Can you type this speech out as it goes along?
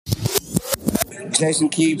Jason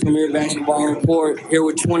Key, Premier Basketball Report, here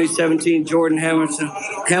with 2017 Jordan Hamilton,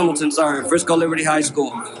 Frisco Liberty High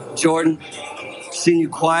School. Jordan, seen you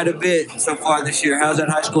quite a bit so far this year. How's that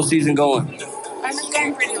high school season going? It's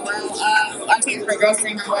going pretty well. Our team's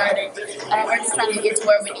progressing hard, and we're just trying to get to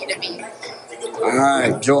where we need to be. All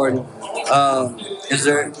right, Jordan.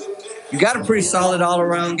 You got a pretty solid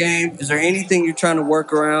all-around game. Is there anything you're trying to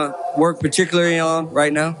work particularly on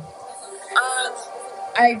right now?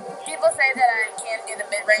 People say that I can't do the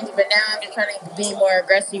mid-range, but now I'm just trying to be more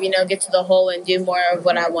aggressive, get to the hole and do more of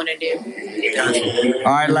what I want to do. Gotcha.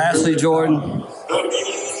 All right, lastly, Jordan,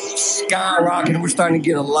 skyrocketing. We're starting to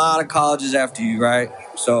get a lot of colleges after you, right?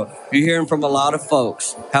 So you're hearing from a lot of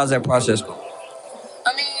folks. How's that process going?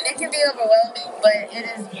 It can be overwhelming, but it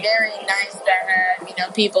is very nice to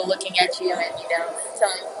have, people looking at you and,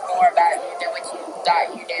 telling you more about you than what you thought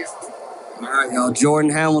you knew. All right, y'all.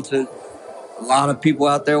 Jordan Hamilton. A lot of people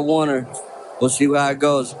out there want her. We'll see how it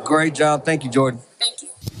goes. Great job. Thank you, Jordan.